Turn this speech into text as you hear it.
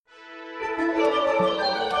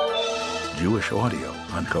Jewish audio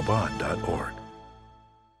on Chabad.org.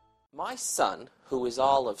 My son, who is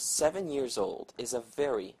all of 7 years old, is a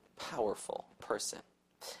very powerful person.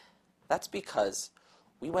 That's because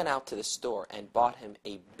we went out to the store and bought him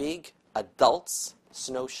a big adult's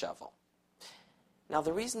snow shovel. Now,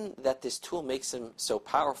 the reason that this tool makes him so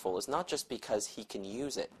powerful is not just because he can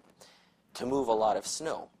use it to move a lot of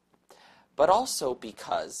snow, but also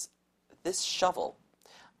because this shovel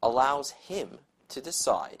allows him to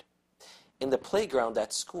decide in the playground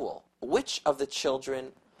at school which of the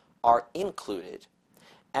children are included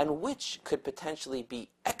and which could potentially be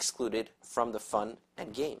excluded from the fun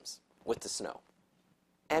and games with the snow.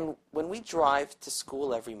 And when we drive to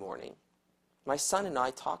school every morning, my son and I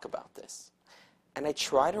talk about this. And I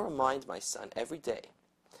try to remind my son every day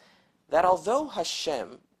that although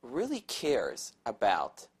Hashem really cares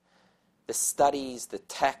about the studies, the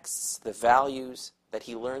texts, the values that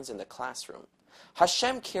he learns in the classroom,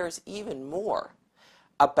 Hashem cares even more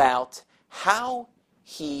about how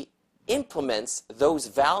he implements those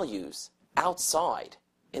values outside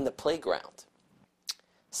in the playground.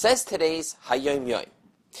 Says today's Hayom Yom.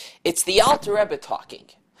 It's the Alter Rebbe talking,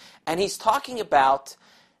 and he's talking about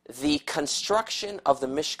the construction of the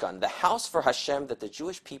Mishkan, the house for Hashem that the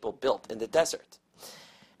Jewish people built in the desert.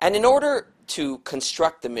 And in order to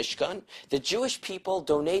construct the Mishkan, the Jewish people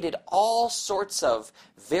donated all sorts of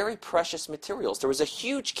very precious materials. There was a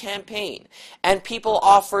huge campaign, and people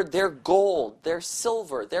offered their gold, their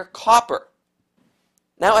silver, their copper.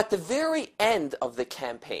 Now, at the very end of the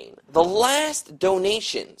campaign, the last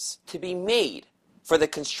donations to be made for the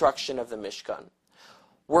construction of the Mishkan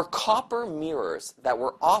were copper mirrors that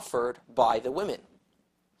were offered by the women.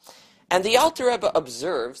 And the Alter Rebbe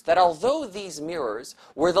observes that although these mirrors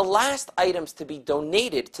were the last items to be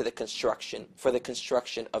donated to the construction, for the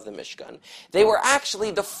construction of the Mishkan, they were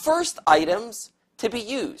actually the first items to be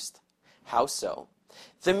used. How so?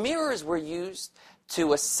 The mirrors were used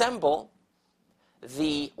to assemble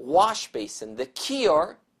the wash basin, the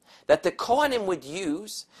kior, that the Kohanim would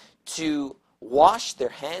use to wash their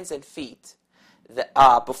hands and feet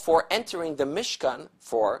before entering the Mishkan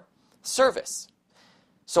for service.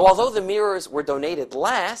 So although the mirrors were donated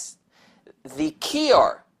last, the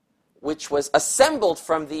kior, which was assembled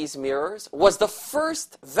from these mirrors, was the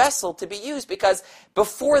first vessel to be used, because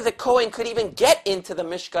before the Kohen could even get into the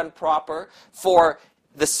Mishkan proper for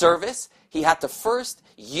the service, he had to first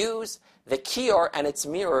use the kior and its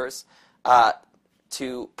mirrors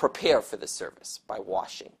to prepare for the service by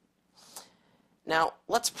washing. Now,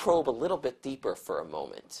 let's probe a little bit deeper for a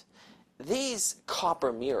moment. These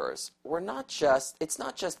copper mirrors were it's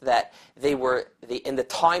not just that they were, in the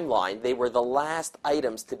timeline, they were the last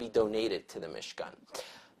items to be donated to the Mishkan,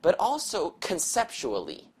 but also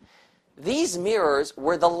conceptually, these mirrors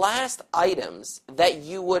were the last items that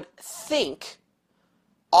you would think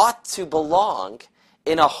ought to belong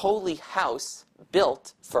in a holy house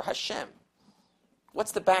built for Hashem.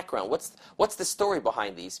 What's the background? What's the story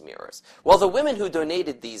behind these mirrors? Well, the women who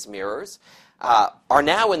donated these mirrors are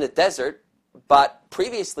now in the desert, but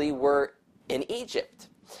previously were in Egypt.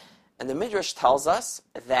 And the Midrash tells us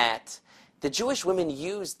that the Jewish women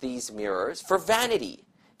used these mirrors for vanity.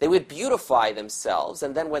 They would beautify themselves,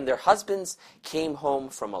 and then when their husbands came home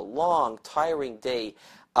from a long, tiring day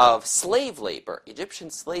of slave labor, Egyptian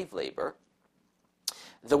slave labor,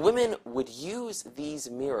 the women would use these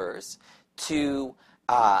mirrors to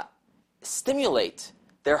stimulate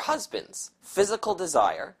their husbands' physical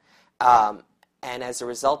desire, and as a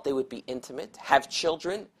result they would be intimate, have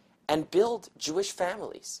children, and build Jewish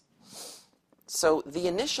families. So the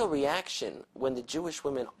initial reaction when the Jewish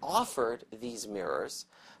women offered these mirrors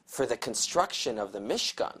for the construction of the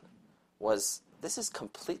Mishkan was, this is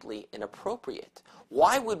completely inappropriate.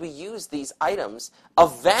 Why would we use these items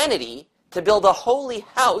of vanity to build a holy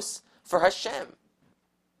house for Hashem?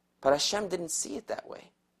 But Hashem didn't see it that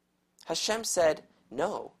way. Hashem said,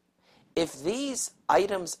 no, if these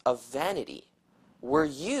items of vanity were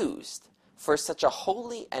used for such a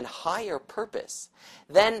holy and higher purpose,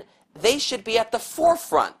 then they should be at the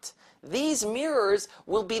forefront. These mirrors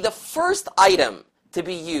will be the first item to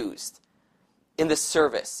be used in the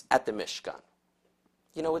service at the Mishkan.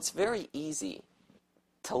 You know, it's very easy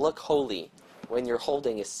to look holy when you're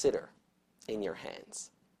holding a siddur in your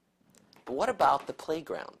hands. But what about the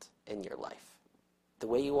playground in your life? The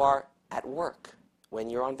way you are at work, when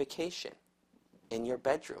you're on vacation, in your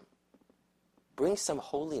bedroom. Bring some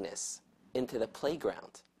holiness into the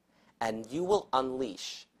playground, and you will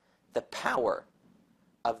unleash the power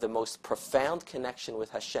of the most profound connection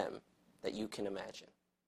with Hashem that you can imagine.